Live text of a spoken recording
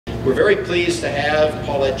We're very pleased to have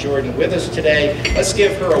Paulette Jordan with us today. Let's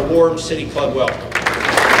give her a warm City Club welcome.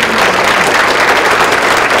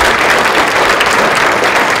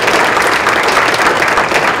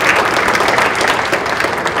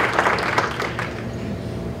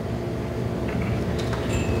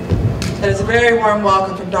 That is a very warm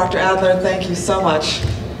welcome from Dr. Adler. Thank you so much.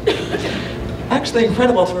 Actually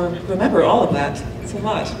incredible to remember all of that. It's a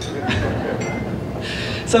lot.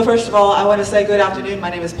 So first of all, I want to say good afternoon. My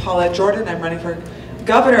name is Paulette Jordan. I'm running for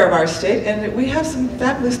governor of our state, and we have some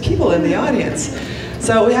fabulous people in the audience.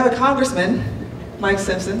 So we have a congressman, Mike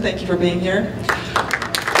Simpson. Thank you for being here.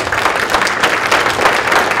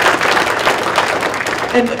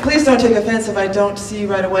 And please don't take offense if I don't see you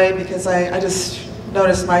right away, because I just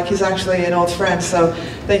noticed Mike. He's actually an old friend, so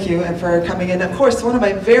thank you for coming in. Of course, one of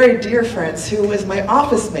my very dear friends, who is my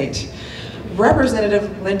office mate,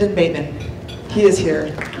 Representative Lyndon Bateman. He is here.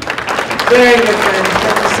 Very good friend.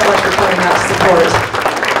 Thank you so much for coming out to support.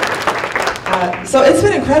 So it's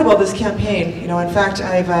been incredible, this campaign. You know, in fact,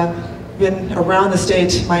 I've been around the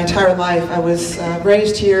state my entire life. I was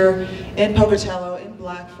raised here in Pocatello, in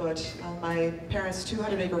Blackfoot, on my parents'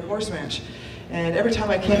 200-acre horse ranch. And every time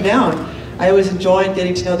I came down, I always enjoyed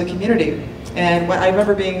getting to know the community. And I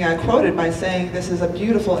remember being quoted by saying, "This is a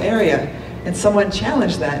beautiful area." And someone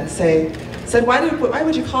challenged that and said, why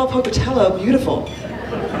would you call Pocatello beautiful?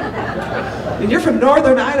 And you're from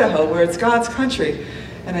northern Idaho, where it's God's country.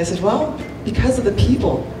 And I said, well, because of the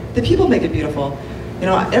people. The people make it beautiful. You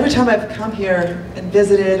know, every time I've come here and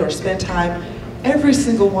visited or spent time, every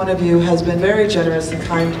single one of you has been very generous and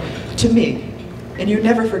kind to me. And you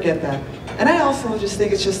never forget that. And I also just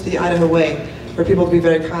think it's just the Idaho way for people to be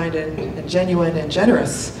very kind and genuine and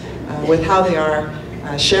generous with how they are,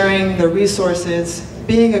 sharing their resources,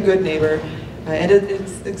 being a good neighbor. And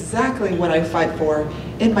it's exactly what I fight for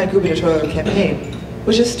in my gubernatorial campaign,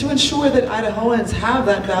 which is to ensure that Idahoans have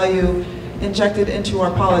that value injected into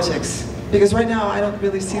our politics. Because right now, I don't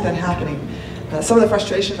really see that happening. Some of the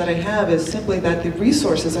frustration that I have is simply that the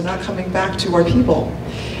resources are not coming back to our people.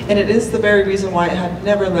 And it is the very reason why I have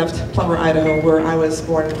never left Plummer, Idaho, where I was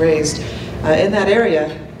born and raised. In that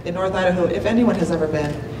area, in North Idaho, if anyone has ever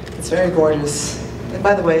been, it's very gorgeous. And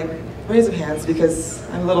by the way, raise of hands, because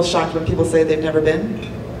I'm a little shocked when people say they've never been.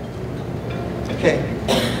 Okay,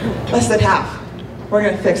 less than half. We're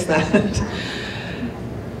going to fix that.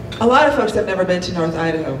 A lot of folks have never been to North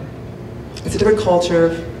Idaho. It's a different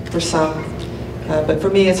culture for some, but for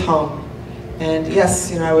me it's home. And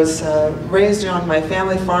yes, you know, I was raised on my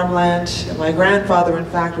family farmland. My grandfather, in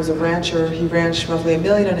fact, was a rancher. He ranched roughly 1.5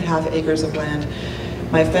 million acres of land.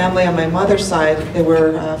 My family on my mother's side, they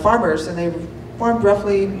were farmers, and they farmed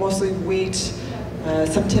roughly mostly wheat,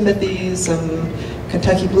 some timothy, some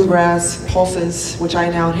Kentucky bluegrass, pulses, which I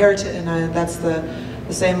now inherited, and that's the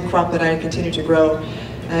same crop that I continue to grow.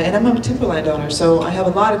 And I'm a timberland owner, so I have a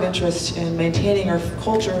lot of interest in maintaining our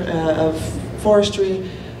culture of forestry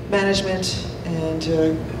management, and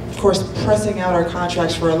of course pressing out our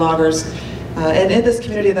contracts for our loggers. And in this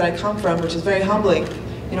community that I come from, which is very humbling,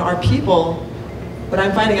 you know, our people, what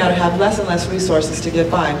I'm finding out, have less and less resources to get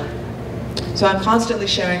by. So I'm constantly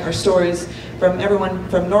sharing our stories from everyone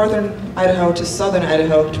from northern Idaho to southern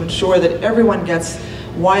Idaho to ensure that everyone gets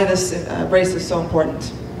why this race is so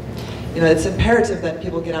important. You know, it's imperative that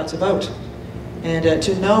people get out to vote, and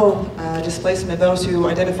to know displacement of those who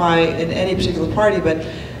identify in any particular party, but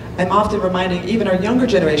I'm often reminding even our younger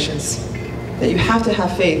generations that you have to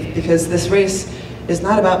have faith, because this race is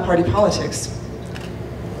not about party politics.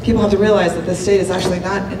 People have to realize that this state is actually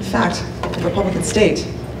not, in fact, a Republican state,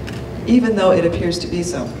 even though it appears to be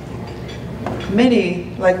so.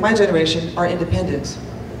 Many, like my generation, are independent.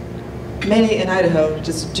 Many in Idaho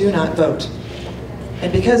just do not vote.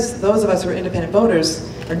 And because those of us who are independent voters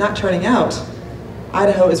are not turning out,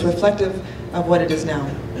 Idaho is reflective of what it is now.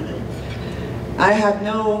 I have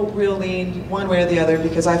no real lean one way or the other,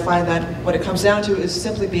 because I find that what it comes down to is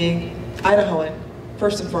simply being Idahoan,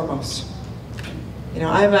 first and foremost. You know,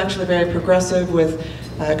 I'm actually very progressive with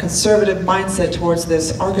a conservative mindset towards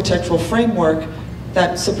this architectural framework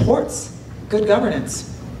that supports good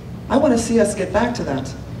governance. I want to see us get back to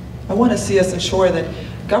that. I want to see us ensure that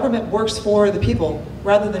government works for the people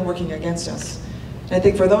rather than working against us. And I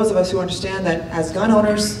think for those of us who understand that as gun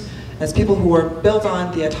owners, as people who are built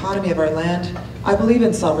on the autonomy of our land, I believe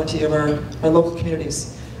in sovereignty of our local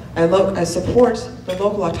communities. I support the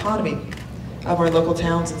local autonomy of our local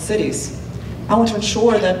towns and cities. I want to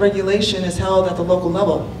ensure that regulation is held at the local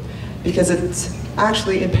level, because it's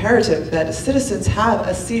actually imperative that citizens have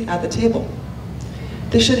a seat at the table.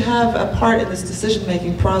 They should have a part in this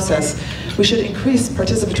decision-making process. We should increase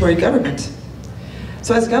participatory government.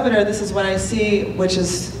 So as governor, this is what I see, which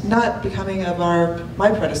is not becoming of my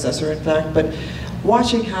predecessor, in fact, but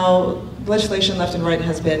watching how legislation left and right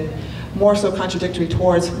has been more so contradictory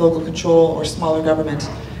towards local control or smaller government.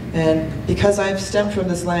 And because I've stemmed from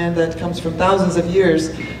this land that comes from thousands of years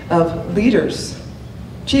of leaders,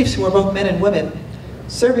 chiefs who are both men and women,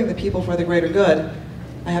 serving the people for the greater good,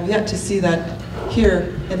 I have yet to see that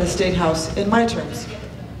here in the State House in my terms.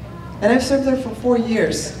 And I've served there for 4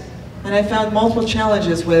 years, and I found multiple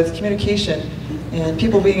challenges with communication and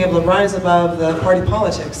people being able to rise above the party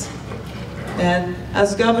politics. And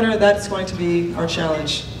as governor, that's going to be our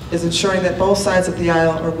challenge, is ensuring that both sides of the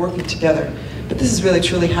aisle are working together. But this is really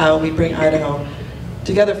truly how we bring Idaho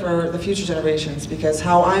together for the future generations, because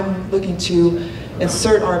how I'm looking to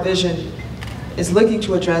insert our vision is looking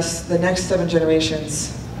to address the next 7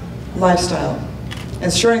 generations' lifestyle,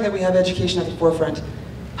 ensuring that we have education at the forefront,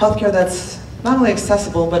 healthcare that's not only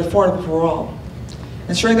accessible but affordable for all,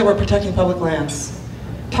 ensuring that we're protecting public lands,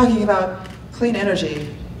 talking about clean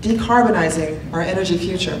energy, decarbonizing our energy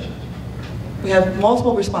future. We have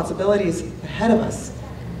multiple responsibilities ahead of us,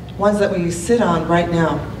 ones that we sit on right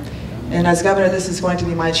now. And as governor, this is going to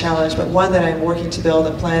be my challenge, but one that I'm working to build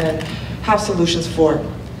and plan and have solutions for.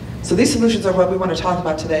 So these solutions are what we want to talk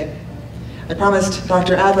about today. I promised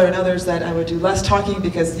Dr. Adler and others that I would do less talking,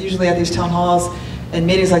 because usually at these town halls and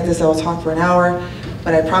meetings like this I will talk for an hour,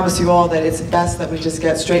 but I promise you all that it's best that we just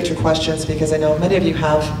get straight to questions, because I know many of you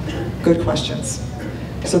have good questions.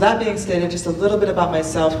 So that being stated, just a little bit about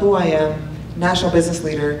myself, who I am, national business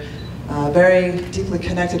leader, very deeply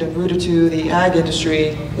connected and rooted to the ag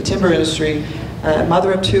industry, the timber industry,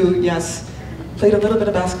 mother of 2, yes, played a little bit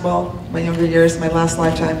of basketball in my younger years, my last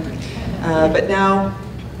lifetime, but now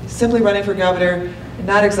simply running for governor,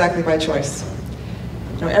 not exactly by choice.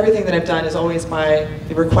 You know, everything that I've done is always by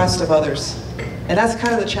the request of others. And that's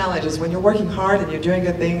kind of the challenge, is when you're working hard and you're doing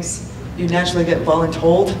good things, you naturally get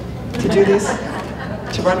voluntold to do these,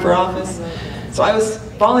 to run for office. So I was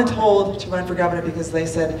voluntold to run for governor because they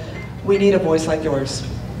said, we need a voice like yours.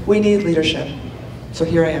 We need leadership. So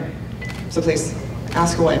here I am. So please,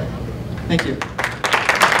 ask away. Thank you.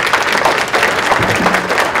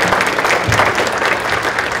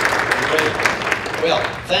 Well,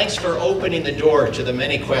 thanks for opening the door to the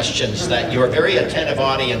many questions that your very attentive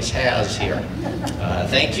audience has here.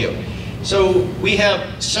 Thank you. So we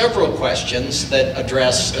have several questions that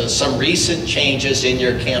address some recent changes in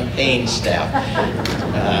your campaign staff.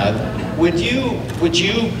 Would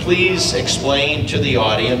you please explain to the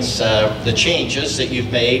audience the changes that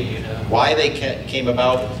you've made, why they came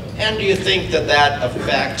about, and do you think that that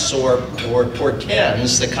affects or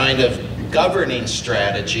portends the kind of governing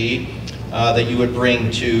strategy that you would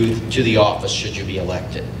bring to the office should you be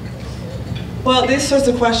elected? Well, these sorts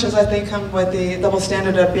of questions, I think, come with the double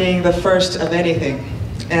standard of being the first of anything,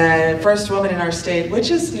 and first woman in our state,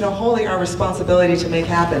 which is, you know, wholly our responsibility to make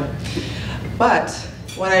happen. But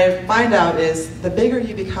what I find out is the bigger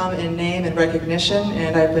you become in name and recognition,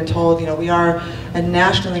 and I've been told, you know, we are a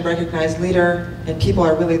nationally recognized leader, and people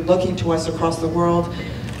are really looking to us across the world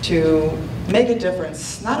to make a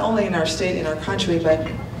difference, not only in our state, in our country, but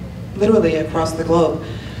literally across the globe.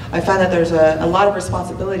 I find that there's a lot of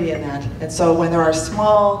responsibility in that. And so when there are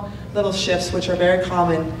small little shifts, which are very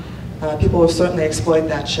common, people will certainly exploit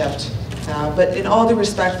that shift. But in all due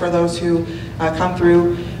respect for those who come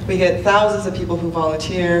through, we get thousands of people who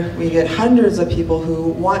volunteer, we get hundreds of people who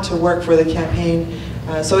want to work for the campaign.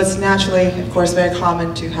 So it's naturally, of course, very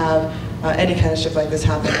common to have any kind of shift like this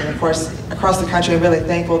happen. And of course, across the country, I'm really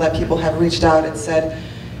thankful that people have reached out and said,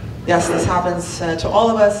 yes, this happens to all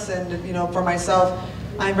of us. And you know, for myself,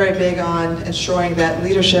 I'm very big on ensuring that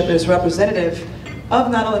leadership is representative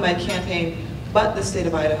of not only my campaign, but the state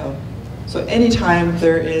of Idaho. So anytime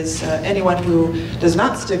there is anyone who does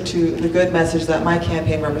not stick to the good message that my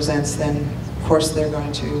campaign represents, then of course they're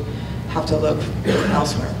going to have to look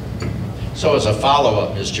elsewhere. So as a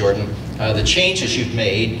follow-up, Ms. Jordan, the changes you've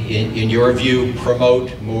made, in your view,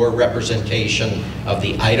 promote more representation of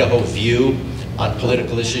the Idaho view on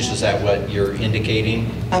political issues. Is that what you're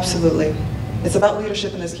indicating? Absolutely. It's about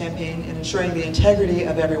leadership in this campaign and ensuring the integrity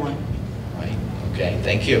of everyone. Right. Okay,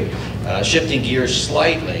 thank you. Shifting gears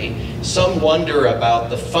slightly, some wonder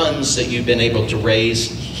about the funds that you've been able to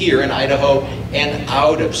raise here in Idaho and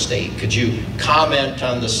out of state. Could you comment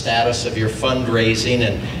on the status of your fundraising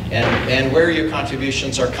and where your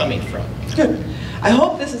contributions are coming from? Good. I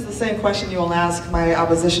hope this is the same question you will ask my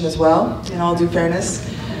opposition as well, in all due fairness.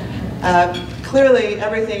 clearly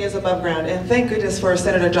everything is above ground, and thank goodness for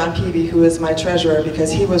Senator John Peavy, who is my treasurer, because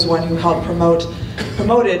he was one who helped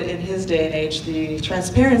promoted in his day and age the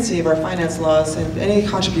transparency of our finance laws and any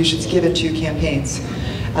contributions given to campaigns.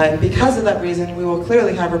 Because of that reason, we will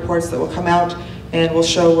clearly have reports that will come out and will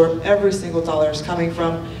show where every single dollar is coming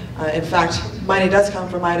from. In fact, money does come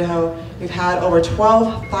from Idaho. We've had over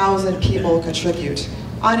 12,000 people contribute.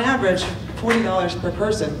 On average, $40 per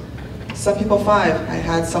person. Some people $5. I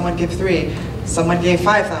had someone give $3. Someone gave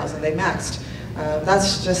 $5,000. They maxed.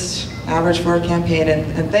 That's just average for a campaign,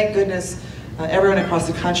 and thank goodness everyone across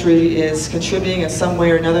the country is contributing in some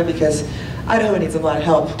way or another, because Idaho needs a lot of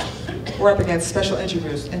help. We're up against special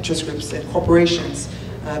interest groups and corporations,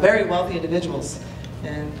 very wealthy individuals,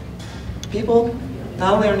 and people,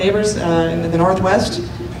 not only our neighbors in the Northwest,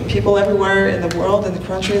 but people everywhere in the world and the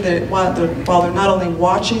country, while they're not only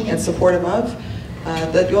watching and supportive of,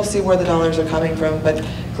 that you'll see where the dollars are coming from. But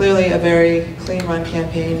clearly a very clean run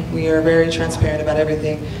campaign. We are very transparent about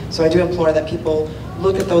everything. So I do implore that people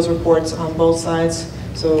look at those reports on both sides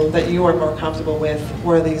so that you are more comfortable with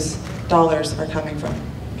where these dollars are coming from.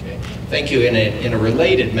 Okay. Thank you. In a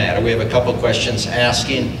related matter, we have a couple questions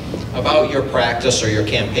asking about your practice or your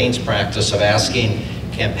campaign's practice of asking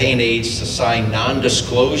campaign aides to sign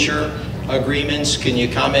non-disclosure agreements. Can you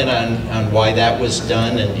comment on why that was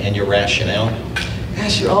done and your rationale?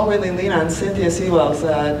 Gosh, you all really lean on Cynthia Sewell's.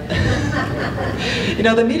 You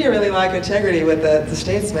know, the media really lack integrity with the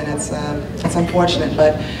Statesman. It's unfortunate,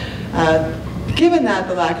 but given that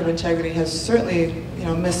the lack of integrity has certainly, you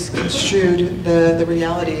know, misconstrued the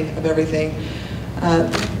reality of everything.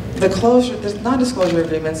 The non-disclosure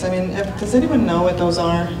agreements, I mean, does anyone know what those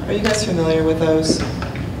are? Are you guys familiar with those?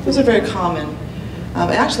 Those are very common.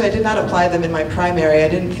 Actually, I did not apply them in my primary. I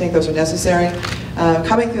didn't think those were necessary.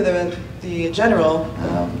 Coming through the general,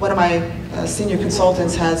 one of my senior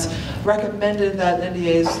consultants has recommended that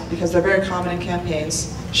NDAs, because they're very common in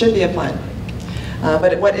campaigns, should be applied.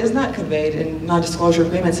 But what is not conveyed in non-disclosure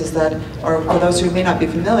agreements is that, or for those who may not be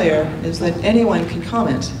familiar, is that anyone can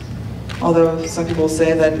comment. Although some people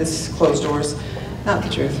say that it's closed doors. Not the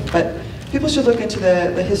truth. But people should look into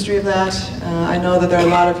the history of that. I know that there are a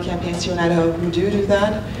lot of campaigns here in Idaho who do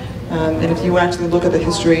that. And if you actually look at the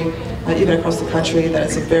history, even across the country, that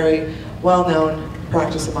it's a very well-known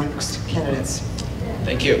practice amongst candidates.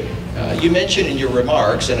 Thank you. You mentioned in your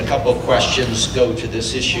remarks, and a couple of questions go to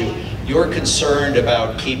this issue, you're concerned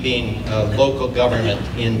about keeping local government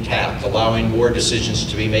intact, allowing more decisions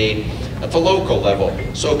to be made at the local level.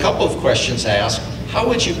 So a couple of questions ask, how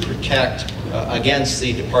would you protect against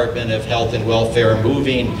the Department of Health and Welfare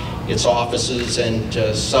moving its offices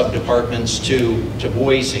and sub-departments to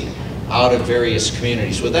Boise out of various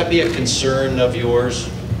communities? Would that be a concern of yours?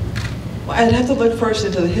 Well, I'd have to look first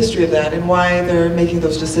into the history of that and why they're making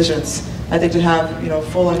those decisions. I think to have, you know,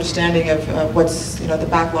 full understanding of what's, you know, the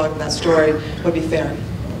backlog in that story would be fair.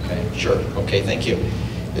 Okay, sure. Okay, thank you.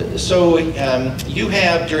 So you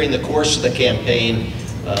have, during the course of the campaign,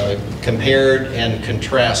 compared and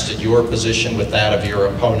contrasted your position with that of your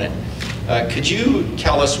opponent. Could you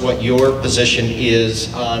tell us what your position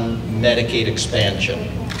is on Medicaid expansion?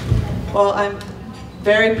 Well, I'm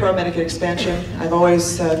very pro-Medicaid expansion. I've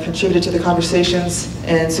always contributed to the conversations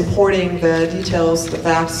and supporting the details, the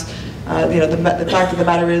facts. You know, the fact of the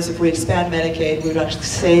matter is, if we expand Medicaid, we would actually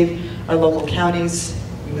save our local counties,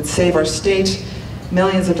 we would save our state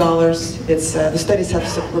millions of dollars. It's, the studies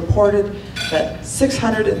have reported that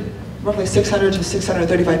roughly 600 to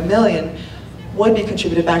 635 million would be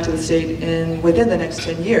contributed back to the state within the next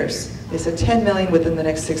 10 years. They said 10 million within the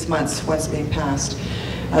next 6 months once being passed.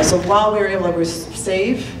 So while we were able to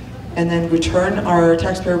save and then return our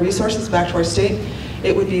taxpayer resources back to our state,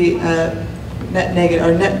 it would be net negative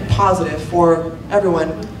or net positive for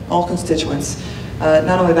everyone, all constituents.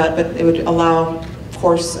 Not only that, but it would allow, of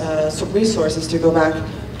course, some resources to go back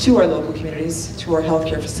to our local communities, to our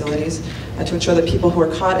healthcare facilities, to ensure that people who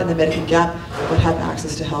are caught in the Medicaid gap would have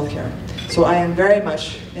access to healthcare. So I am very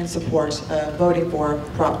much in support of voting for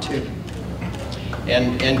Prop 2.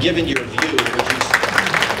 And given your view,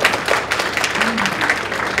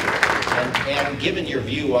 given your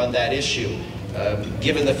view on that issue,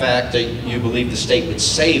 given the fact that you believe the state would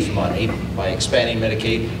save money by expanding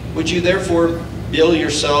Medicaid, would you therefore bill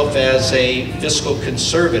yourself as a fiscal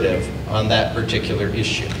conservative on that particular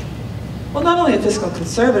issue? Well, not only a fiscal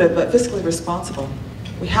conservative, but fiscally responsible.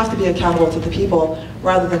 We have to be accountable to the people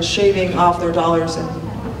rather than shaving off their dollars and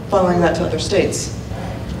funneling that to other states.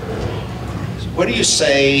 What do you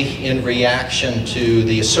say in reaction to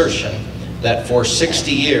the assertion that for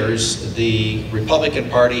 60 years the Republican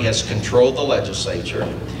Party has controlled the legislature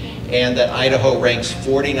and that Idaho ranks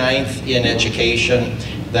 49th in education,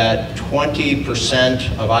 that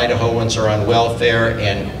 20% of Idahoans are on welfare,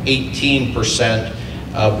 and 18%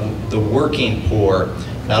 of the working poor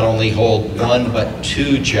not only hold 1 but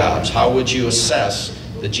 2 jobs. How would you assess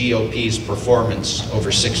the GOP's performance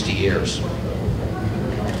over 60 years?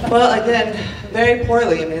 Well, again, very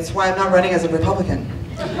poorly. I mean, it's why I'm not running as a Republican.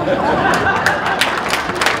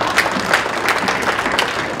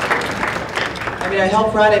 I mean, I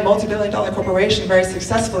helped run a multi-billion-dollar corporation very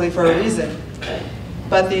successfully for a reason.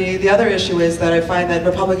 But the other issue is that I find that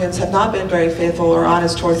Republicans have not been very faithful or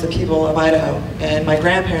honest towards the people of Idaho. And my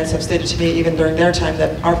grandparents have stated to me, even during their time,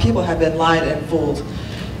 that our people have been lied and fooled.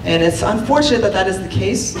 And it's unfortunate that that is the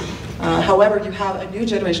case. However, you have a new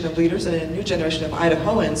generation of leaders and a new generation of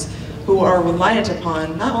Idahoans who are reliant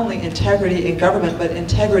upon not only integrity in government, but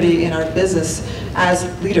integrity in our business as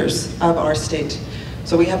leaders of our state.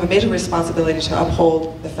 So we have a major responsibility to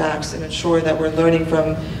uphold the facts and ensure that we're learning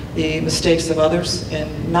from the mistakes of others and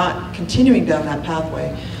not continuing down that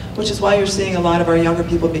pathway, which is why you're seeing a lot of our younger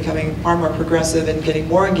people becoming far more progressive and getting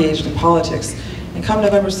more engaged in politics. And come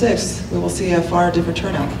November 6th, we will see a far different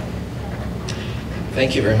turnout.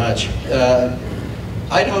 Thank you very much.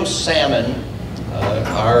 Idaho salmon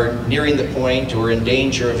are nearing the point or in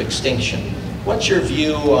danger of extinction. What's your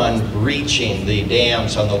view on breaching the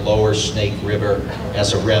dams on the lower Snake River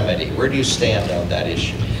as a remedy? Where do you stand on that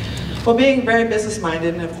issue? Well, being very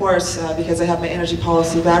business-minded, and of course, because I have my energy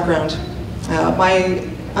policy background, my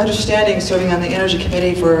understanding serving on the Energy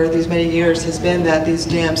Committee for these many years has been that these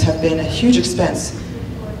dams have been a huge expense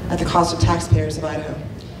at the cost of taxpayers of Idaho.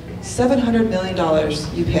 $700 million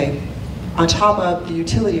you pay on top of the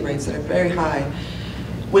utility rates that are very high,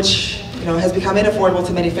 which has become unaffordable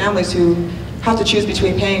to many families who have to choose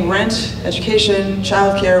between paying rent, education,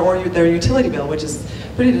 childcare, or their utility bill, which is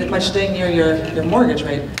pretty much staying near your mortgage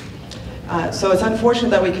rate. So it's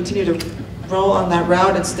unfortunate that we continue to roll on that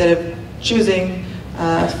route instead of choosing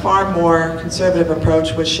a far more conservative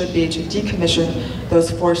approach, which should be to decommission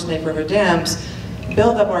those 4 Snake River dams,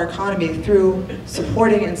 build up our economy through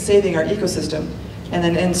supporting and saving our ecosystem, and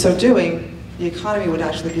then in so doing, the economy would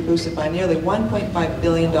actually be boosted by nearly $1.5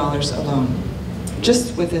 billion alone,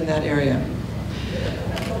 just within that area.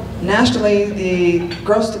 Nationally, the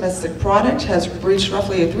gross domestic product has reached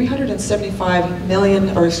roughly $375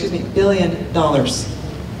 billion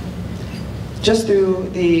just through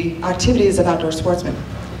the activities of outdoor sportsmen.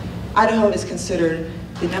 Idaho is considered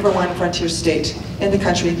the #1 frontier state in the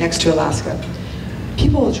country next to Alaska.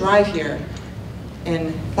 People drive here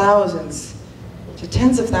in thousands to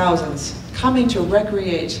tens of thousands coming to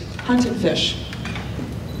recreate, hunt and fish.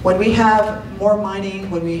 When we have more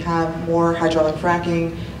mining, when we have more hydraulic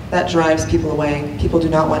fracking, that drives people away. People do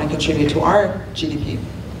not want to contribute to our GDP.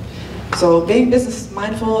 So being business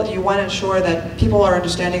mindful, you want to ensure that people are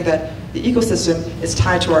understanding that the ecosystem is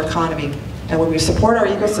tied to our economy. And when we support our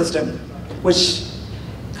ecosystem, which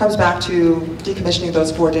comes back to decommissioning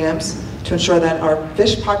those 4 dams to ensure that our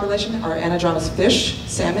fish population, our anadromous fish,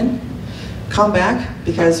 salmon, come back,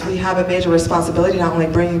 because we have a major responsibility not only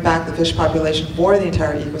bringing back the fish population for the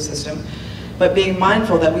entire ecosystem, but being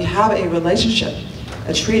mindful that we have a relationship,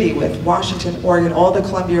 a treaty with Washington, Oregon, all the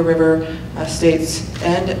Columbia River states,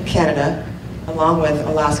 and Canada, along with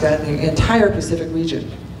Alaska and the entire Pacific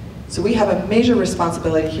region. So we have a major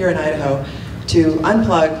responsibility here in Idaho to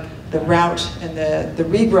unplug the route and the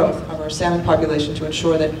regrowth of our salmon population to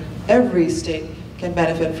ensure that every state can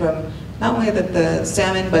benefit from not only the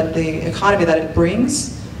salmon, but the economy that it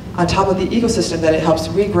brings, on top of the ecosystem that it helps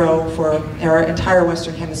regrow for our entire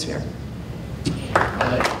Western Hemisphere.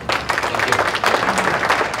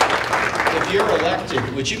 If you're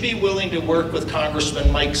elected, would you be willing to work with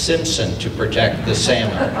Congressman Mike Simpson to protect the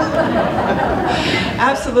salmon?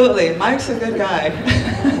 Absolutely. Mike's a good guy.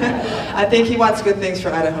 I think he wants good things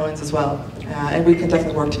for Idahoans as well, and we can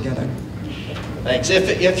definitely work together. Thanks.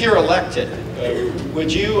 If you're elected,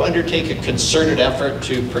 would you undertake a concerted effort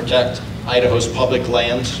to protect Idaho's public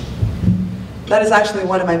lands? That is actually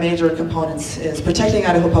one of my major components, is protecting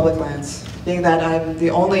Idaho public lands. Being that I'm the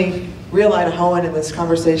only real Idahoan in this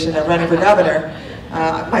conversation of running for governor,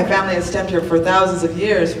 my family has stemmed here for thousands of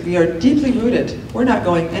years. We are deeply rooted. We're not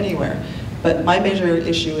going anywhere. But my major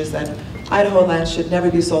issue is that Idaho lands should never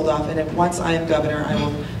be sold off, and if once I am governor, I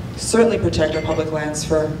will certainly protect our public lands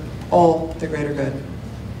for all the greater good.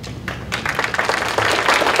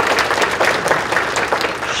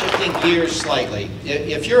 Shifting gears slightly,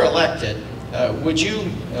 if you're elected, would you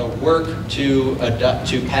work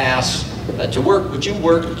would you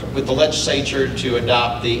work with the legislature to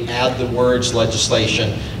adopt the Add the Words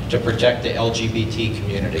legislation to protect the LGBT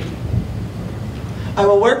community? I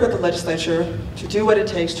will work with the legislature to do what it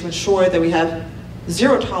takes to ensure that we have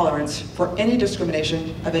zero tolerance for any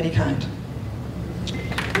discrimination of any kind.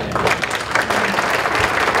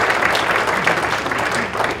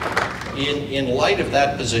 In light of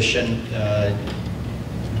that position,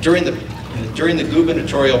 during the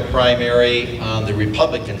gubernatorial primary on the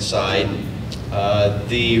Republican side,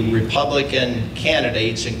 the Republican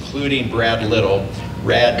candidates, including Brad Little,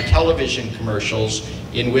 ran television commercials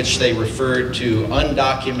in which they referred to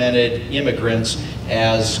undocumented immigrants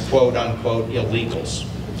as quote-unquote illegals.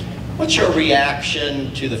 What's your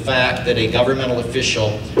reaction to the fact that a governmental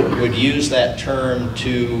official would use that term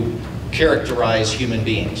to characterize human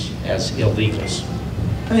beings as illegals?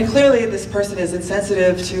 I mean, clearly this person is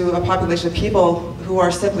insensitive to a population of people who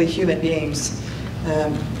are simply human beings.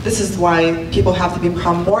 This is why people have to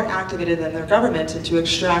become more activated in their government and to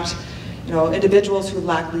extract, individuals who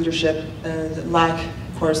lack leadership, lack,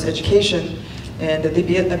 of course, education, and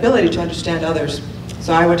the ability to understand others.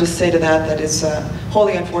 So I would just say to that it's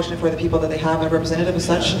wholly unfortunate for the people that they have a representative as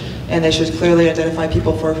such, and they should clearly identify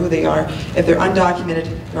people for who they are. If they're undocumented,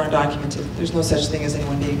 they're undocumented. There's no such thing as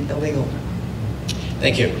anyone being illegal.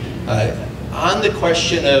 Thank you. On the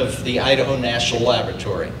question of the Idaho National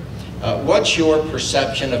Laboratory, what's your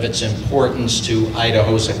perception of its importance to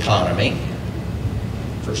Idaho's economy,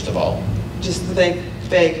 first of all? Just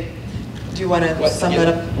vague. Do you want to sum that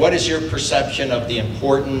up? What is your perception of the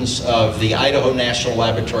importance of the Idaho National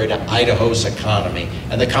Laboratory to Idaho's economy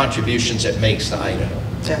and the contributions it makes to Idaho?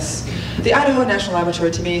 Yes. The Idaho National Laboratory,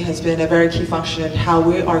 to me, has been a very key function in how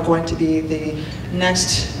we are going to be the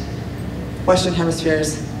next Western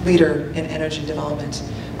Hemisphere's leader in energy development.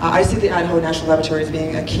 I see the Idaho National Laboratory as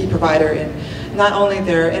being a key provider in not only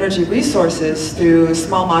their energy resources through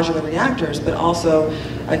small modular reactors, but also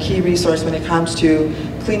a key resource when it comes to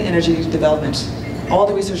clean energy development. All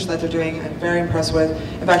the research that they're doing, I'm very impressed with.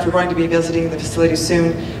 In fact, we're going to be visiting the facility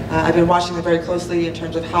soon. I've been watching them very closely in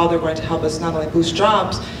terms of how they're going to help us not only boost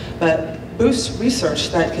jobs, but boost research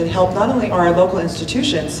that can help not only our local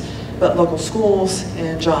institutions, but local schools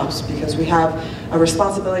and jobs, because we have a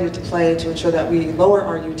responsibility to play to ensure that we lower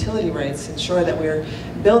our utility rates, ensure that we're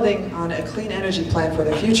building on a clean energy plan for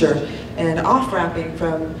the future, and off-ramping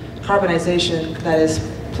from carbonization that is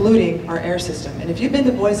polluting our air system. And if you've been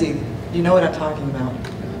to Boise, you know what I'm talking about.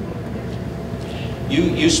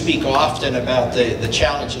 You speak often about the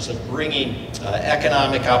challenges of bringing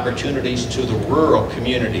economic opportunities to the rural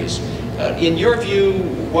communities. In your view,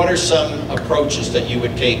 what are some approaches that you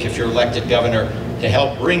would take if you're elected governor to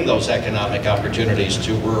help bring those economic opportunities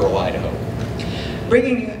to rural Idaho?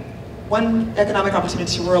 Bringing one economic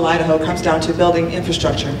opportunity to rural Idaho comes down to building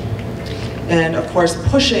infrastructure. And of course,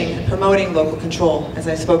 pushing and promoting local control, as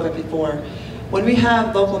I spoke of before. When we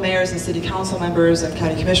have local mayors and city council members and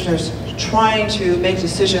county commissioners trying to make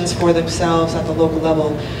decisions for themselves at the local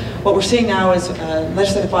level, what we're seeing now is a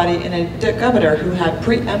legislative body and a governor who had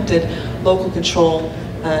preempted local control,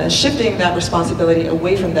 shifting that responsibility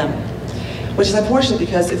away from them, which is unfortunate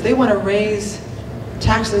because if they want to raise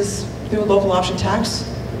taxes through local option tax,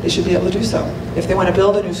 they should be able to do so. If they want to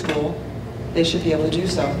build a new school, they should be able to do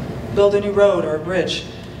so. Build a new road or a bridge.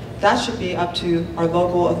 That should be up to our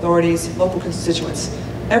local authorities, local constituents.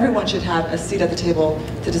 Everyone should have a seat at the table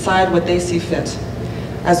to decide what they see fit.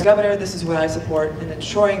 As governor, this is what I support in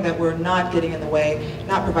ensuring that we're not getting in the way,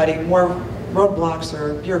 not providing more roadblocks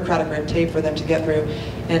or bureaucratic red tape for them to get through,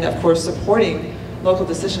 and of course supporting local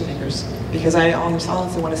decision makers, because I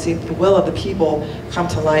honestly want to see the will of the people come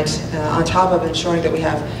to light, on top of ensuring that we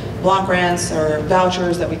have block grants or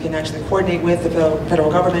vouchers that we can actually coordinate with the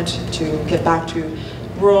federal government to get back to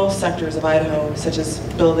rural sectors of Idaho, such as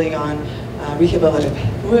building on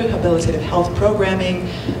rehabilitative health programming,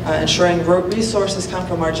 ensuring resources come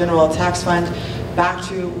from our general tax fund back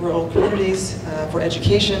to rural communities for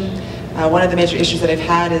education. One of the major issues that I've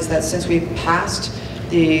had is that since we've passed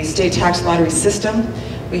the state tax lottery system,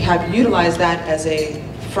 we have utilized that as a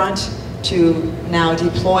front to now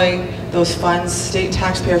deploy those funds, state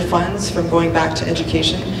taxpayer funds, from going back to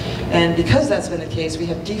education. And because that's been the case, we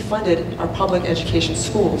have defunded our public education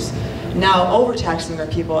schools, now overtaxing our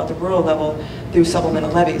people at the rural level through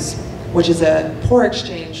supplemental levies, which is a poor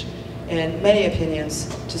exchange in many opinions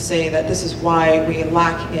to say that this is why we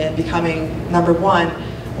lack in becoming number one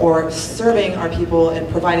or serving our people and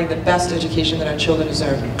providing the best education that our children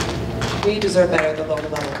deserve. We deserve better at the local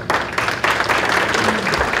level.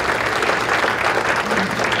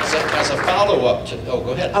 As a follow-up to, oh,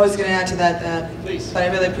 go ahead. I was going to add to that, Please. But I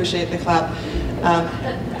really appreciate the clap.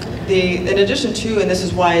 In addition to, and this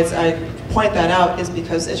is why I point that out, is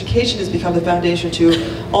because education has become the foundation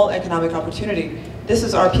to all economic opportunity. This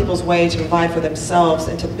is our people's way to provide for themselves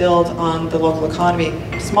and to build on the local economy.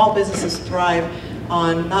 Small businesses thrive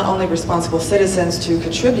on not only responsible citizens to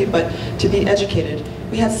contribute, but to be educated.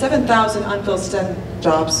 We had 7,000 unfilled STEM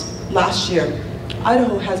jobs last year.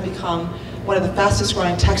 Idaho has become one of the fastest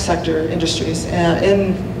growing tech sector industries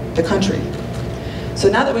in the country. So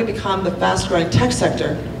now that we've become the fast growing tech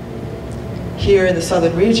sector here in the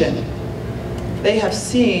southern region, they have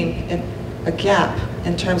seen a gap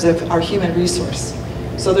in terms of our human resource.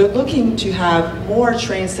 So they're looking to have more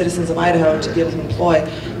trained citizens of Idaho to be able to employ,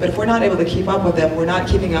 but if we're not able to keep up with them, we're not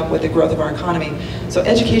keeping up with the growth of our economy. So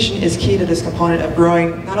education is key to this component of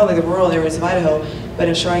growing not only the rural areas of Idaho, but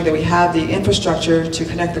ensuring that we have the infrastructure to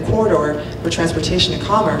connect the corridor for transportation and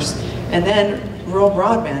commerce, and then rural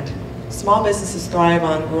broadband. Small businesses thrive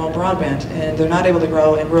on rural broadband, and they're not able to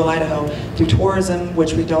grow in rural Idaho through tourism,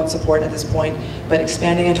 which we don't support at this point, but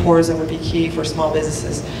expanding in tourism would be key for small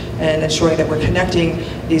businesses and ensuring that we're connecting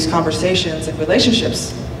these conversations and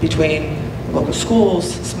relationships between local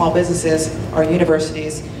schools, small businesses, our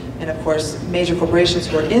universities, and of course major corporations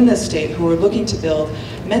who are in this state who are looking to build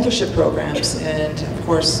mentorship programs and of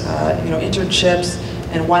course internships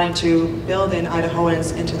and wanting to build in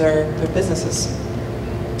Idahoans into their businesses.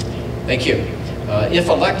 Thank you. If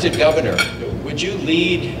elected governor, would you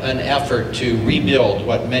lead an effort to rebuild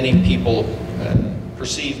what many people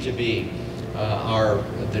perceive to be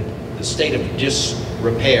the state of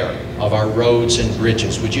disrepair of our roads and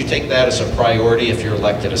bridges? Would you take that as a priority if you're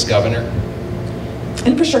elected as governor?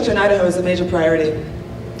 Infrastructure in Idaho is a major priority.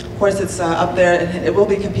 Of course, it's up there and it will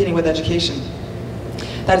be competing with education.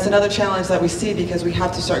 That is another challenge that we see because we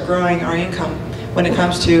have to start growing our income when it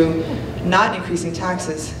comes to not increasing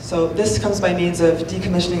taxes. So this comes by means of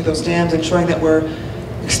decommissioning those dams, ensuring that we're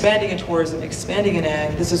expanding in tourism, expanding in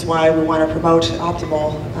ag. This is why we want to promote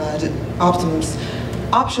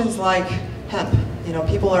options like hemp. You know,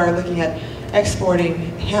 people are looking at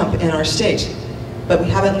exporting hemp in our state, but we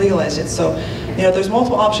haven't legalized it. So, you know, there's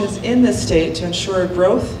multiple options in this state to ensure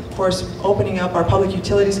growth. Of course, opening up our Public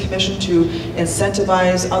Utilities Commission to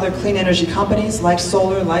incentivize other clean energy companies like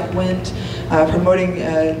solar, like wind, promoting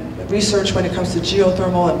research when it comes to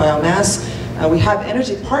geothermal and biomass. We have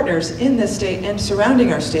energy partners in this state and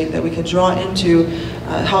surrounding our state that we can draw into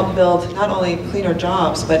help build not only cleaner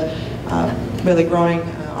jobs, but really growing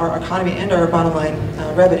our economy and our bottom line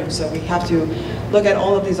revenue. So we have to look at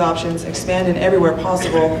all of these options, expand in everywhere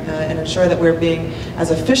possible, and ensure that we're being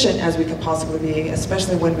as efficient as we can possibly be,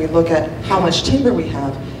 especially when we look at how much timber we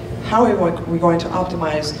have. How are we going to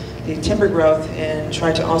optimize the timber growth and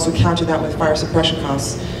try to also counter that with fire suppression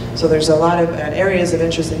costs? So there's a lot of areas of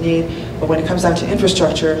interest and need, but when it comes down to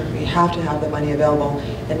infrastructure, we have to have the money available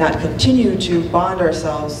and not continue to bond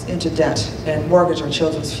ourselves into debt and mortgage our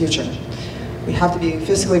children's future. We have to be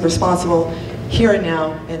fiscally responsible here and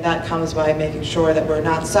now, and that comes by making sure that we're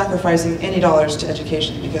not sacrificing any dollars to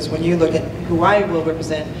education, because when you look at who I will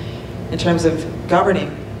represent in terms of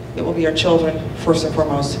governing, it will be our children first and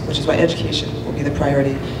foremost, which is why education will be the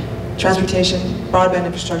priority. Transportation, broadband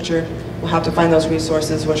infrastructure, we'll have to find those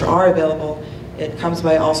resources which are available. It comes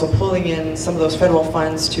by also pulling in some of those federal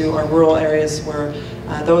funds to our rural areas where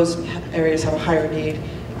those areas have a higher need,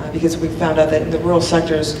 because we've found out that in the rural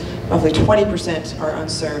sectors, roughly 20% are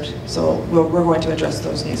unserved. So we're going to address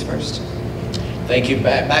those needs first. Thank you.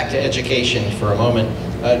 Back to education for a moment.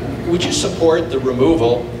 Would you support the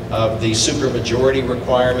removal of the supermajority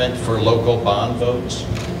requirement for local bond votes?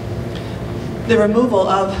 The removal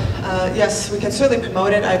of, yes, we can certainly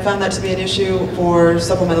promote it. I found that to be an issue for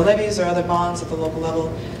supplemental levies or other bonds at the local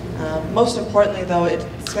level. Most importantly, though,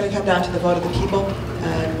 it's going to come down to the vote of the people.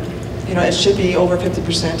 You know, it should be over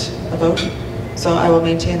 50% a vote. So I will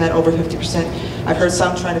maintain that over 50%. I've heard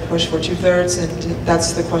some trying to push for 2/3, and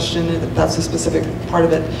that's the question, if that's a specific part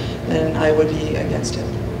of it, then I would be against it.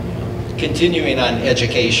 Continuing on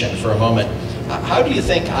education for a moment, how do you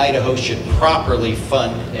think Idaho should properly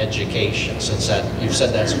fund education, since you've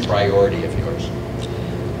said that's a priority of yours?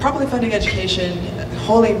 Properly funding education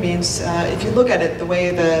wholly means, if you look at it the way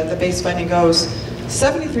the base funding goes,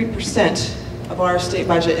 73% of our state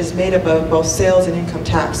budget is made up of both sales and income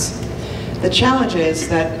tax. The challenge is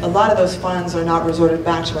that a lot of those funds are not resorted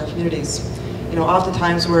back to our communities. You know,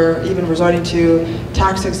 oftentimes we're even resorting to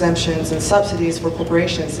tax exemptions and subsidies for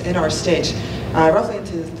corporations in our state, roughly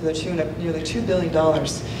to the tune of nearly $2 billion.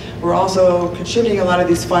 We're also contributing a lot of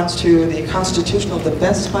these funds to the Constitutional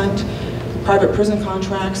Defense Fund, private prison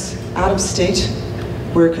contracts out of state.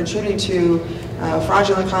 We're contributing to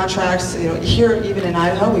fraudulent contracts. You know, here even in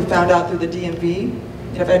Idaho, we found out through the DMV,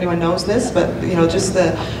 if anyone knows this, but you know, just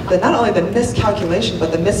the not only the miscalculation,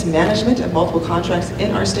 but the mismanagement of multiple contracts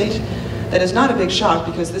in our state. that is not a big shock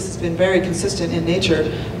because this has been very consistent in nature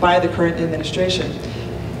by the current administration.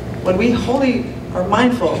 When we wholly are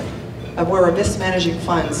mindful of where we're mismanaging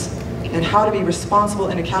funds and how to be responsible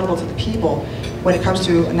and accountable to the people when it comes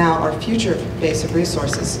to now our future base of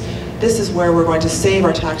resources, this is where we're going to save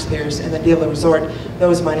our taxpayers and then be able to resort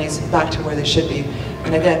those monies back to where they should be.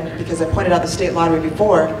 And again, because I pointed out the state lottery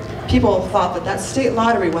before, people thought that that state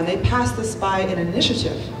lottery, when they passed this by an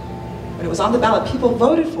initiative, when it was on the ballot, people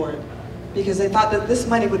voted for it because they thought that this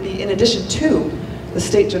money would be in addition to the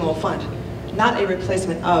state general fund, not a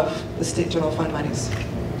replacement of the state general fund monies.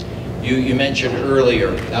 You mentioned earlier,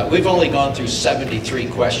 we've only gone through 73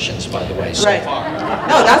 questions, by the way, so far.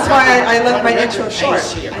 No, that's why I left my intro short.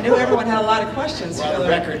 I knew everyone had a lot of questions. We're on a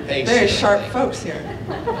record pace. Very sharp folks here.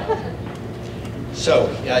 So,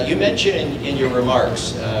 you mentioned in your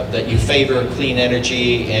remarks that you favor clean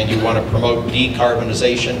energy and you want to promote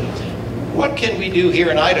decarbonization. What can we do here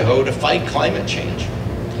in Idaho to fight climate change?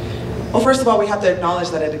 Well, first of all, we have to acknowledge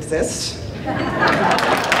that it exists.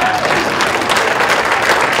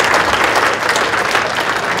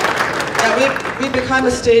 We've become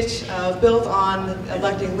a state built on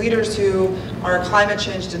electing leaders who are climate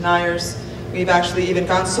change deniers. We've actually even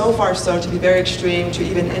gone so far so to be very extreme to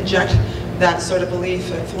even inject that sort of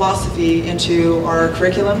belief and philosophy into our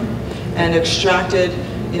curriculum and extracted,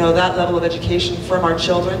 that level of education from our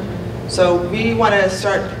children. So we want to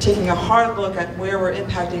start taking a hard look at where we're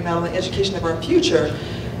impacting not only education of our future,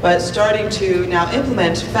 but starting to now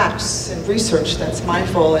implement facts and research that's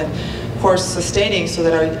mindful and, of course, sustaining so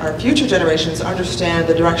that our future generations understand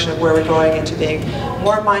the direction of where we're going into being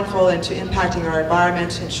more mindful into impacting our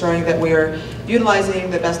environment, ensuring that we are utilizing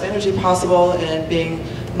the best energy possible and being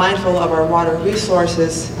mindful of our water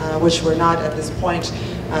resources, which we're not at this point.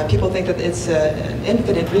 People think that it's an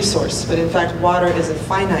infinite resource, but in fact water is a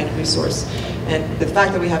finite resource. And the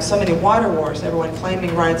fact that we have so many water wars, everyone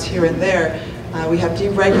claiming rights here and there, we have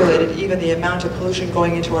deregulated even the amount of pollution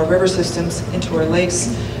going into our river systems, into our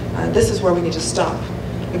lakes. This is where we need to stop.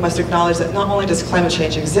 We must acknowledge that not only does climate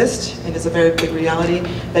change exist, and it's a very big reality,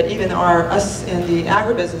 that even us in the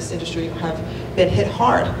agribusiness industry have been hit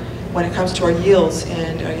hard when it comes to our yields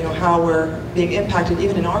and how we're being impacted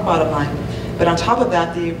even in our bottom line. But on top of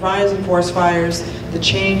that, the rise in forest fires, the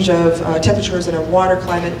change of temperatures in our water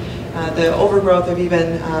climate, the overgrowth of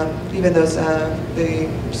even those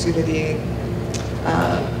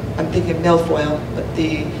I'm thinking of milfoil, but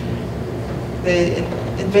the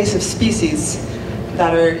invasive species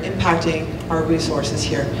that are impacting our resources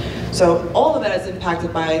here. So all of that is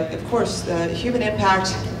impacted by, of course, the human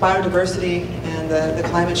impact, biodiversity, and the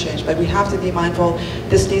climate change. But we have to be mindful.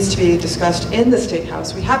 This needs to be discussed in the State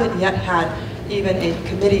House. We haven't yet had even a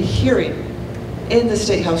committee hearing in the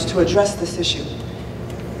State House to address this issue.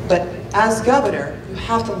 But as governor, you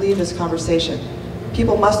have to lead this conversation.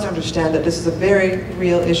 People must understand that this is a very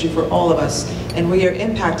real issue for all of us, and we are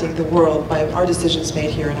impacting the world by our decisions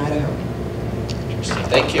made here in Idaho. Interesting.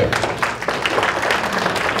 Thank you.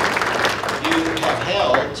 You have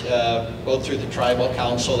held, both through the Tribal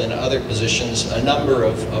Council and other positions, a number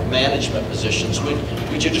of management positions.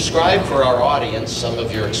 Would you describe for our audience some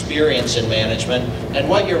of your experience in management and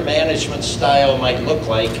what your management style might look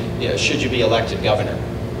like should you be elected governor?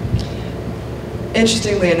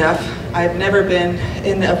 Interestingly enough, I've never been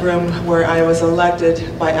in a room where I was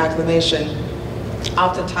elected by acclamation.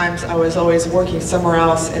 Oftentimes I was always working somewhere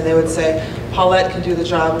else and they would say, Paulette can do the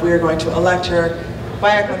job, we're going to elect her by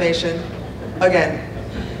acclamation again.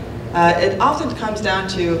 It often comes down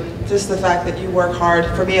to just the fact that you work hard.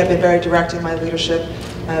 For me, I've been very direct in my leadership,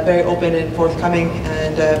 very open and forthcoming,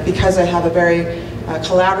 and because I have a very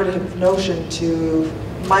collaborative notion to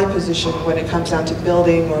my position when it comes down to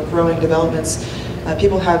building or growing developments,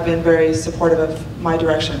 people have been very supportive of my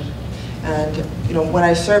direction. And when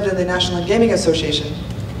I served in the National Gaming Association,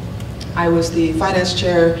 I was the finance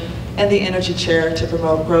chair and the energy chair to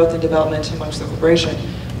promote growth and development amongst the corporation,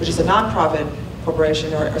 which is a nonprofit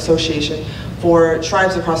corporation or association for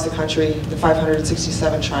tribes across the country, the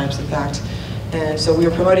 567 tribes in fact. And so we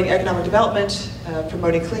were promoting economic development,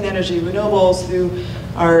 promoting clean energy, renewables through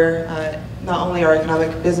our, not only our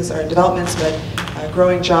economic business, our developments, but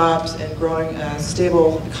growing jobs and growing a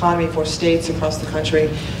stable economy for states across the country.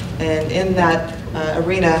 And in that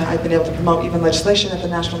arena, I've been able to promote even legislation at the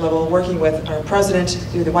national level, working with our president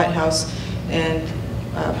through the White House, and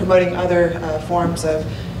promoting other forms of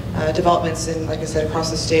developments in, like I said,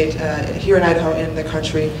 across the state, here in Idaho and in the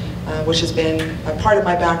country, which has been a part of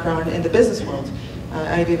my background in the business world.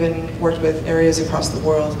 I've even worked with areas across the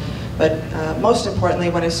world. But most importantly,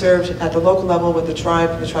 when I served at the local level with the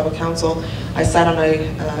tribe, the tribal council, I sat on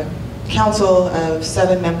a council of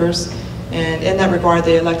 7 members, And in that regard,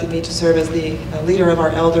 they elected me to serve as the leader of our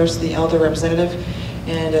elders, the elder representative.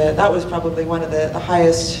 And that was probably one of the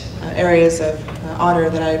highest areas of honor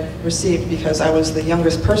that I've received, because I was the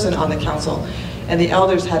youngest person on the council. And the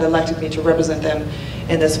elders had elected me to represent them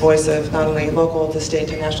in this voice of not only local to state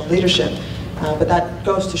to national leadership. But that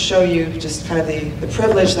goes to show you just kind of the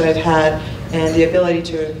privilege that I've had and the ability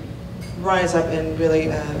to rise up and really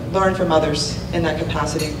learn from others in that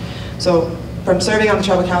capacity. So from serving on the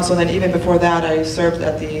tribal council, and then even before that, I served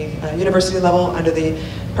at the university level under the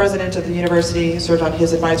president of the university, served on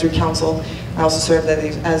his advisory council. I also served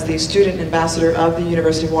as the student ambassador of the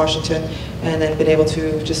University of Washington, and then been able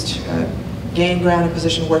to just gain ground and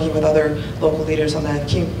position working with other local leaders on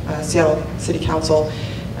the Seattle City Council,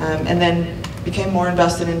 and then became more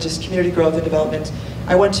invested in just community growth and development.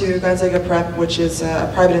 I went to Gonzaga Prep, which is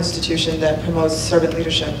a private institution that promotes servant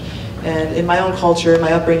leadership. And in my own culture,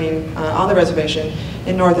 my upbringing on the reservation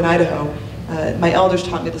in northern Idaho, my elders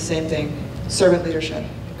taught me the same thing, servant leadership.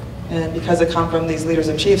 And because I come from these leaders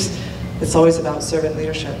and chiefs, it's always about servant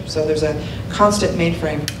leadership. So there's a constant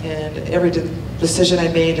mainframe, and every decision I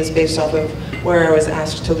made is based off of where I was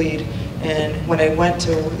asked to lead. And when I went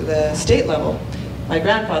to the state level, my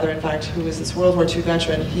grandfather, in fact, who was this World War II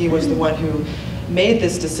veteran, he was the one who made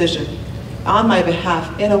this decision on my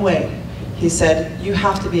behalf in a way. He said, you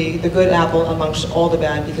have to be the good apple amongst all the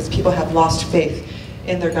bad, because people have lost faith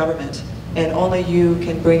in their government, and only you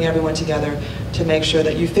can bring everyone together to make sure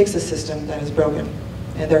that you fix a system that is broken,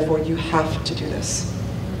 and therefore you have to do this.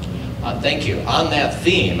 Thank you. On that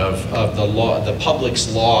theme of the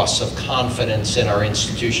public's loss of confidence in our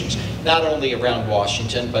institutions, not only around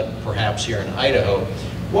Washington, but perhaps here in Idaho,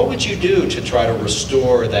 what would you do to try to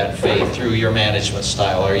restore that faith through your management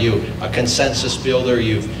style? Are you a consensus builder?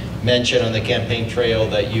 You've mentioned on the campaign trail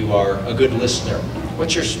that you are a good listener.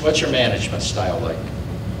 What's your management style like?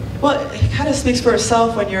 Well, it kind of speaks for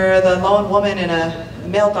itself when you're the lone woman in a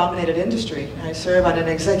male-dominated industry. I serve on an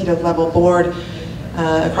executive level board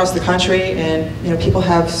across the country, and people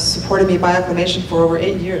have supported me by acclamation for over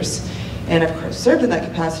 8 years. And I've served in that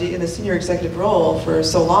capacity in the senior executive role for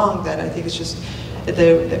so long that I think it's just,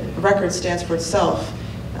 the record stands for itself,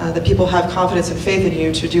 that people have confidence and faith in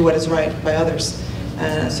you to do what is right by others.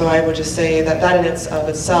 So I would just say that that in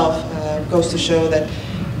itself goes to show that,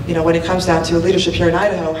 when it comes down to leadership here in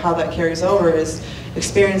Idaho, how that carries over is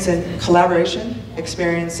experience in collaboration,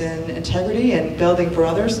 experience in integrity and building for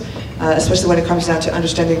others, especially when it comes down to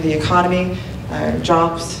understanding the economy,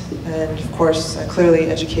 jobs, and of course, clearly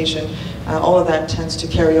education. All of that tends to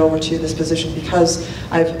carry over to this position because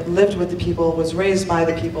I've lived with the people, was raised by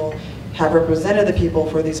the people, have represented the people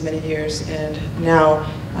for these many years, and now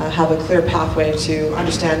have a clear pathway to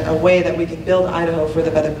understand a way that we can build Idaho for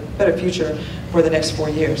the better future for the next 4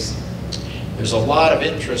 years. There's a lot of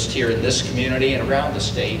interest here in this community and around the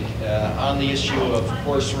state on the issue of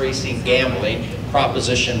horse racing gambling,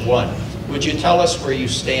 Proposition 1. Would you tell us where you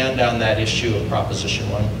stand on that issue of Proposition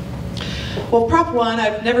 1? Well, Prop 1,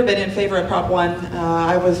 I've never been in favor of Prop 1.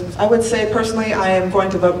 I would say personally I am going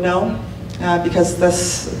to vote no, because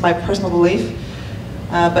that's my personal belief.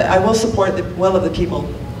 But I will support the will of the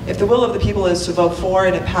people. If the will of the people is to vote for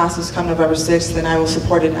and it passes come November 6th, then I will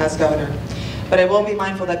support it as governor. But I will be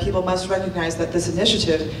mindful that people must recognize that this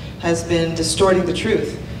initiative has been distorting the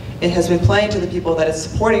truth. It has been playing to the people that it's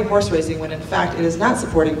supporting horse racing when in fact it is not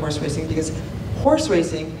supporting horse racing, because horse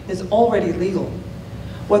racing is already legal.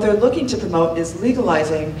 What they're looking to promote is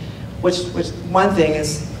legalizing, which one thing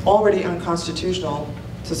is already unconstitutional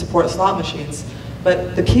to support slot machines,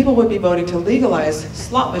 but the people would be voting to legalize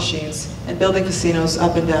slot machines and building casinos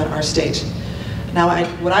up and down our state. Now,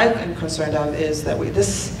 what I am concerned of is that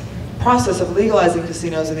this process of legalizing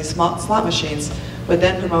casinos and these slot machines would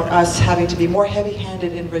then promote us having to be more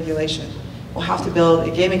heavy-handed in regulation. We'll have to build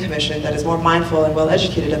a gaming commission that is more mindful and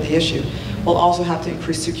well-educated of the issue. We'll also have to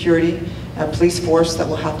increase security, a police force that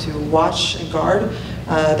will have to watch and guard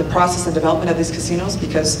the process and development of these casinos,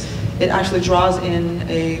 because it actually draws in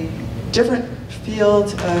a different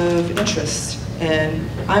field of interest. And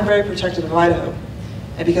I'm very protective of Idaho.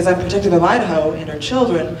 And because I'm protective of Idaho and our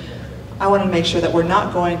children, I want to make sure that we're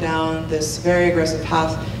not going down this very aggressive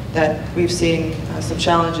path that we've seen some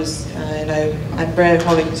challenges, and I'm very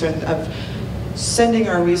highly concerned of sending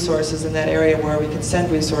our resources in that area where we can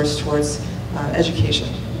send resources towards education.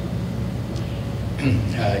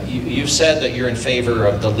 You've said that you're in favor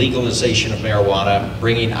of the legalization of marijuana,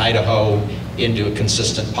 bringing Idaho into a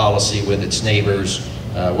consistent policy with its neighbors,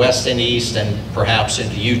 west and east, and perhaps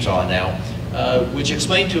into Utah now. Would you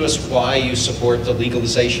explain to us why you support the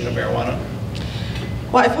legalization of marijuana?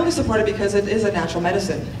 Well, I fully support it because it is a natural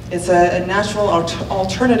medicine. It's a natural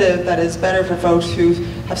alternative that is better for folks who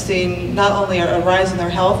have seen not only a rise in their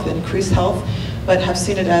health, increased health, but have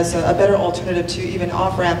seen it as a better alternative to even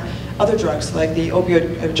off-ramp other drugs like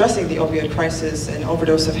addressing the opioid crisis and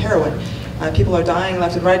overdose of heroin. People are dying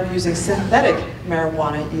left and right using synthetic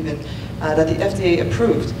marijuana even, that the FDA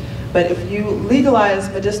approved. But if you legalize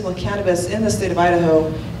medicinal cannabis in the state of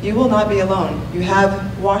Idaho, you will not be alone. You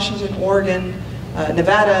have Washington, Oregon,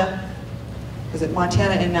 Nevada, is it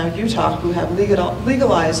Montana, and now Utah, who have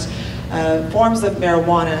legalized forms of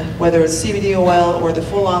marijuana, whether it's CBD oil or the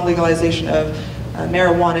full-on legalization of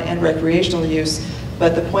marijuana and recreational use.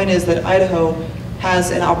 But the point is that Idaho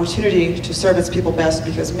has an opportunity to serve its people best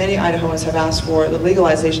because many Idahoans have asked for the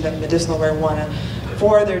legalization of medicinal marijuana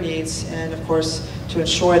for their needs and, of course, to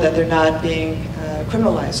ensure that they're not being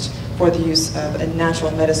criminalized for the use of a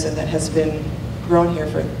natural medicine that has been grown here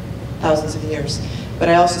for thousands of years. But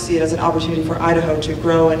I also see it as an opportunity for Idaho to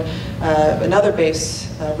grow another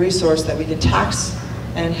base resource that we can tax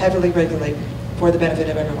and heavily regulate for the benefit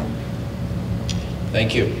of everyone.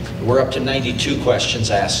 Thank you. We're up to 92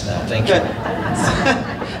 questions asked now. Thank you. Good.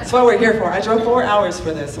 That's what we're here for. I drove 4 hours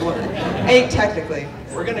for this. Well, 8 technically.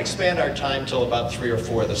 We're going to expand our time till about 3 or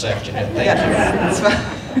 4 this afternoon. Thank Yes, you. That's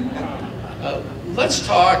fine. Let's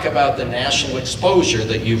talk about the national exposure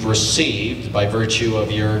that you've received by virtue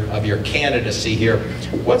of your candidacy here.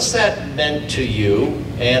 What's that meant to you,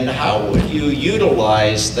 and how would you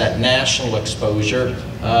utilize that national exposure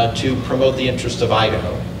to promote the interest of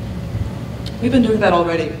Idaho? We've been doing that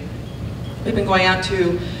already. We've been going out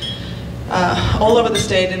to all over the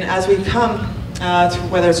state, and as we come,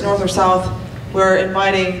 whether it's north or south, we're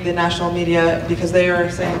inviting the national media because they are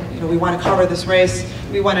saying, you know, we want to cover this race,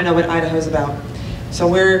 we want to know what Idaho's about. So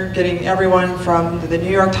we're getting everyone from the New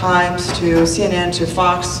York Times to CNN to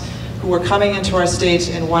Fox who are coming into our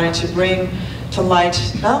state and wanting to bring to light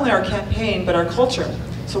not only our campaign, but our culture.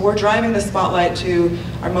 So we're driving the spotlight to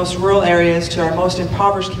our most rural areas, to our most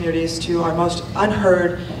impoverished communities, to our most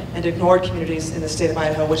unheard and ignored communities in the state of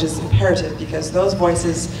Idaho, which is imperative because those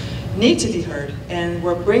voices need to be heard. And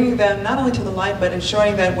we're bringing them not only to the light, but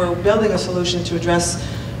ensuring that we're building a solution to address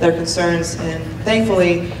their concerns. And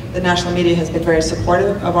thankfully, the national media has been very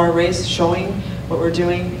supportive of our race, showing what we're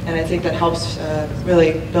doing. And I think that helps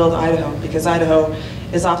really build Idaho, because Idaho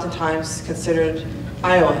is oftentimes considered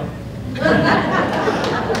Iowa.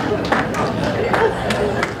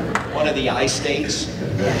 One of the I states?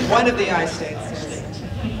 One of the I states.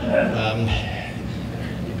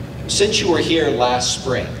 Since you were here last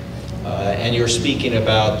spring, and you're speaking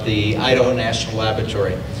about the Idaho National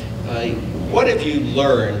Laboratory, what have you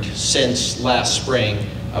learned since last spring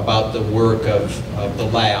about the work of the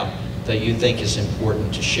lab that you think is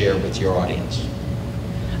important to share with your audience?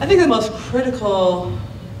 I think the most critical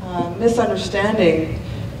misunderstanding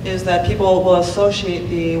is that people will associate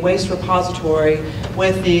the waste repository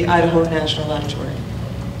with the Idaho National Laboratory.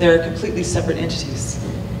 They're completely separate entities.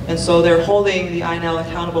 And so they're holding the INL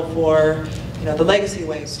accountable for, you know, the legacy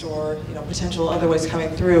waste or, you know, potential other waste coming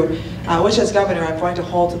through, which as governor I'm going to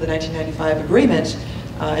hold to the 1995 agreement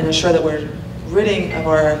and ensure that we're ridding of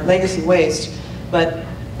our legacy waste. But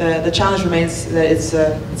the challenge remains that it's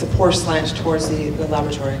a poor slant towards the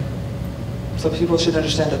laboratory. So people should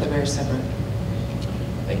understand that they're very separate.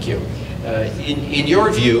 Thank you. In your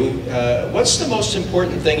view, what's the most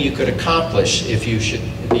important thing you could accomplish if you should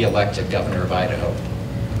be elected governor of Idaho?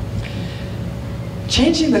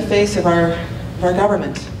 Changing the face of our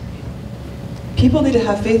government. People need to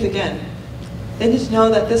have faith again. They need to know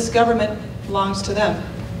that this government belongs to them.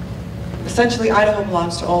 Essentially, Idaho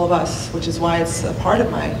belongs to all of us, which is why it's a part of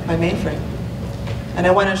my mainframe. And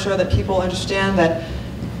I want to ensure that people understand that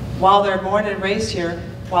while they're born and raised here,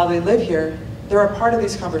 while they live here, they're a part of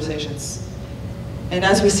these conversations. And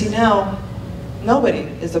as we see now, nobody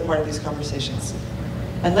is a part of these conversations.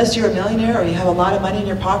 Unless you're a millionaire or you have a lot of money in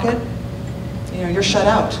your pocket, you know, you're shut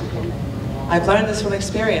out. I've learned this from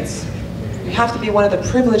experience. You have to be one of the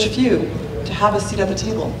privileged few to have a seat at the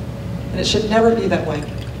table. And it should never be that way.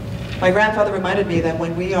 My grandfather reminded me that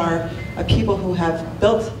when we are a people who have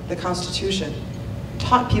built the Constitution,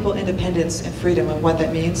 taught people independence and freedom and what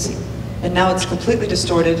that means, and now it's completely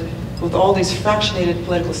distorted with all these fractionated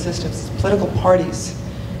political systems, political parties.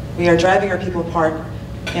 We are driving our people apart,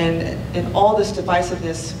 and in all this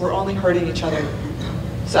divisiveness, we're only hurting each other.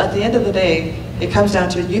 So at the end of the day, it comes down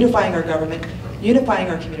to unifying our government, unifying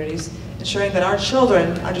our communities, ensuring that our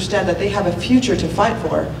children understand that they have a future to fight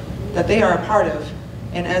for, that they are a part of.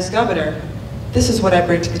 And as governor, this is what I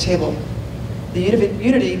bring to the table: the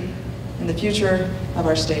unity and the future of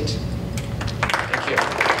our state. Thank you.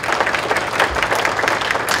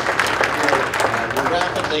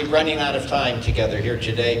 unfortunately running out of time together here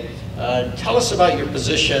today. Tell us about your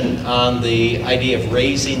position on the idea of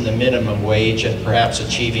raising the minimum wage and perhaps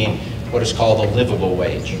achieving what is called a livable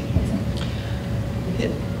wage.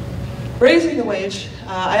 Raising the wage,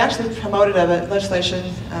 I actually promoted a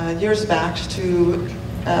legislation years back to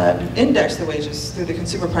index the wages through the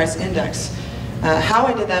Consumer Price Index. How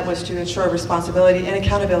I did that was to ensure responsibility and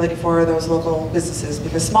accountability for those local businesses,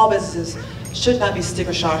 because small businesses should not be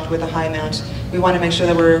sticker shocked with a high amount. We want to make sure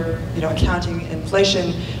that we're accounting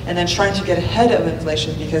inflation and then trying to get ahead of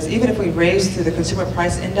inflation, because even if we raise through the Consumer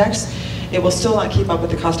Price Index, it will still not keep up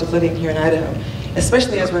with the cost of living here in Idaho,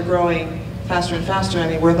 especially as we're growing faster and faster. I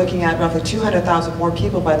mean, we're looking at roughly 200,000 more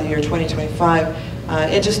people by the year 2025.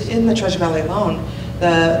 Just in the Treasure Valley alone,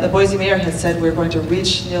 the Boise mayor has said we're going to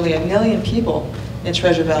reach nearly 1 million people in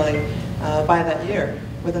Treasure Valley by that year,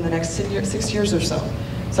 within the next 6 years or so.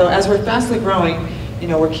 So as we're fastly growing,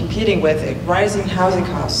 we're competing with rising housing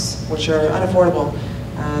costs, which are unaffordable,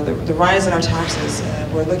 the rise in our taxes.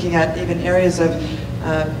 We're looking at even areas of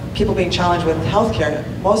people being challenged with health care.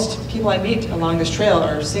 Most people I meet along this trail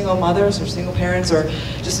are single mothers or single parents, or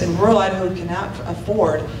just in rural Idaho who cannot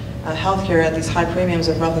afford health care at these high premiums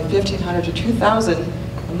of roughly $1,500 to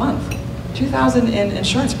 $2,000 a month. $2,000 in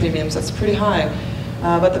insurance premiums, that's pretty high.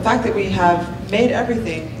 But the fact that we have made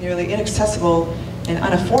everything nearly inaccessible and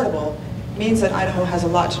unaffordable means that Idaho has a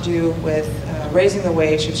lot to do with raising the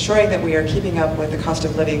wage, ensuring that we are keeping up with the cost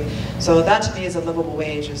of living. So that to me is a livable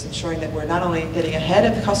wage, is ensuring that we're not only getting ahead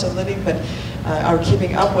of the cost of living, but are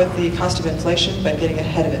keeping up with the cost of inflation, but getting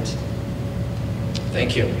ahead of it.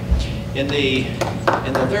 Thank you. In the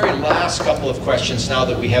very last couple of questions, now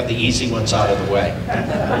that we have the easy ones out of the way.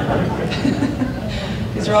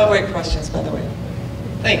 These are all great questions, by the way.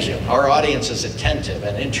 Thank you. Our audience is attentive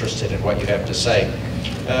and interested in what you have to say.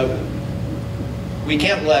 We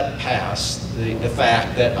can't let pass the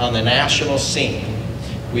fact that on the national scene,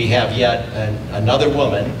 we have yet another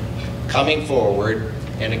woman coming forward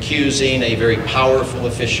and accusing a very powerful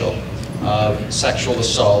official of sexual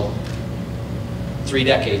assault 3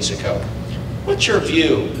 decades ago. What's your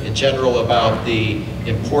view in general about the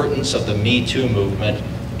importance of the Me Too movement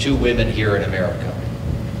to women here in America?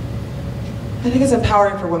 I think it's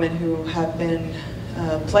empowering for women who have been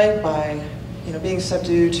plagued by being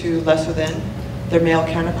subdued to lesser than their male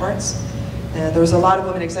counterparts. There was a lot of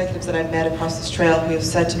women executives that I've met across this trail who have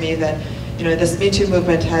said to me that this Me Too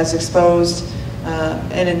movement has exposed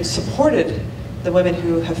and supported the women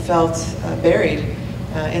who have felt buried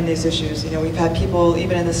in these issues. We've had people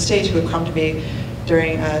even in the state who have come to me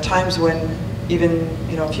during times when even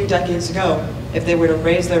a few decades ago, if they were to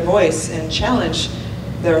raise their voice and challenge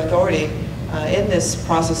their authority in this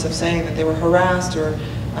process of saying that they were harassed or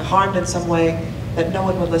harmed in some way, that no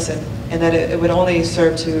one would listen, and that it would only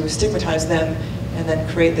serve to stigmatize them and then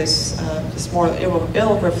create this more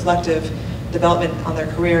ill-reflective development on their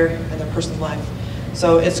career and their personal life.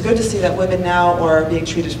 So it's good to see that women now are being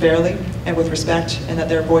treated fairly and with respect, and that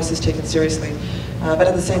their voice is taken seriously. But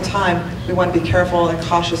at the same time, we want to be careful and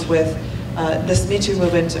cautious with this Me Too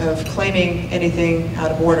movement of claiming anything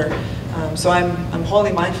out of order. So I'm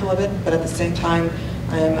wholly mindful of it, but at the same time,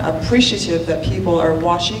 I'm appreciative that people are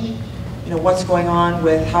watching what's going on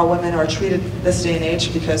with how women are treated this day and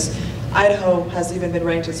age, because Idaho has even been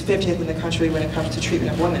ranked as 50th in the country when it comes to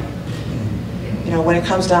treatment of women. When it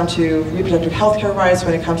comes down to reproductive health care rights,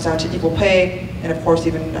 when it comes down to equal pay, and of course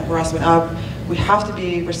even harassment of, we have to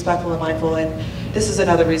be respectful and mindful, and this is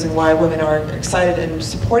another reason why women are excited and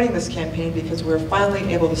supporting this campaign, because we're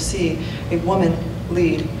finally able to see a woman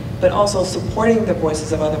lead, but also supporting the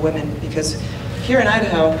voices of other women, because here in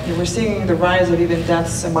Idaho, we're seeing the rise of even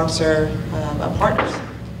deaths amongst our partners.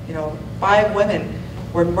 5 women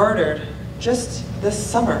were murdered just this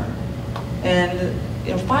summer, and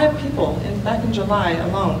 5 people back in July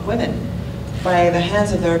alone, women, by the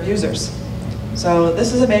hands of their abusers. So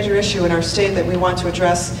this is a major issue in our state that we want to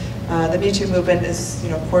address. The Me Too movement is,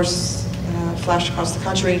 of course, flashed across the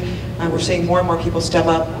country. We're seeing more and more people step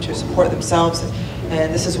up to support themselves,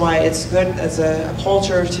 and this is why it's good as a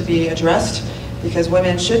culture to be addressed, because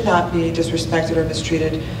women should not be disrespected or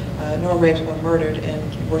mistreated, nor raped or murdered,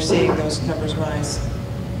 and we're seeing those numbers rise.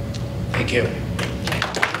 Thank you.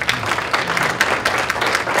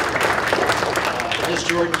 Ms.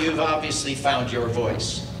 Jordan, you've obviously found your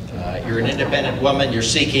voice. You're an independent woman. You're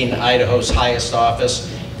seeking Idaho's highest office.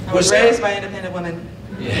 I was raised by independent women.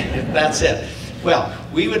 Yeah, that's it. Well,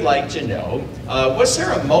 we would like to know, was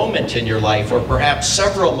there a moment in your life, or perhaps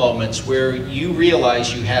several moments, where you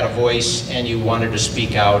realized you had a voice and you wanted to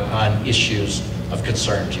speak out on issues of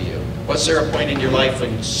concern to you? Was there a point in your life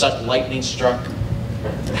when such lightning struck?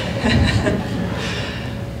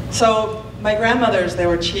 So my grandmothers, they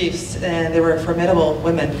were chiefs, and they were formidable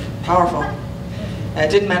women, powerful. And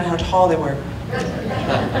it didn't matter how tall they were.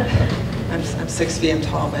 I'm 6 feet, I'm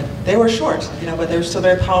tall, but they were short, but they were still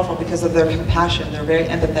very powerful because of their compassion. They're very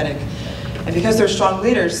empathetic. And because they're strong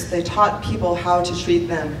leaders, they taught people how to treat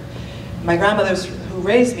them. My grandmothers who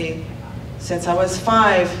raised me, since I was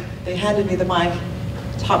 5, they handed me the mic,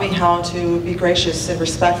 taught me how to be gracious and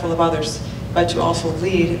respectful of others, but to also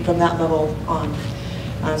lead from that level on.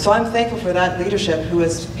 So I'm thankful for that leadership who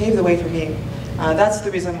has paved the way for me. That's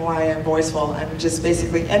the reason why I'm voiceful. I'm just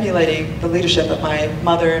basically emulating the leadership of my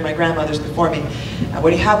mother and my grandmothers before me.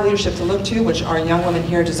 When you have leadership to look to, which our young women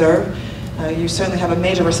here deserve, you certainly have a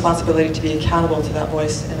major responsibility to be accountable to that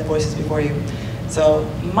voice and the voices before you. So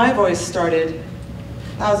my voice started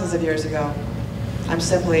thousands of years ago. I'm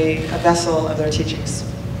simply a vessel of their teachings.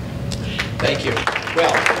 Thank you.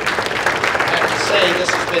 Well, I have to say this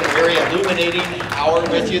has been a very illuminating hour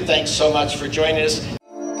with you. Thanks so much for joining us.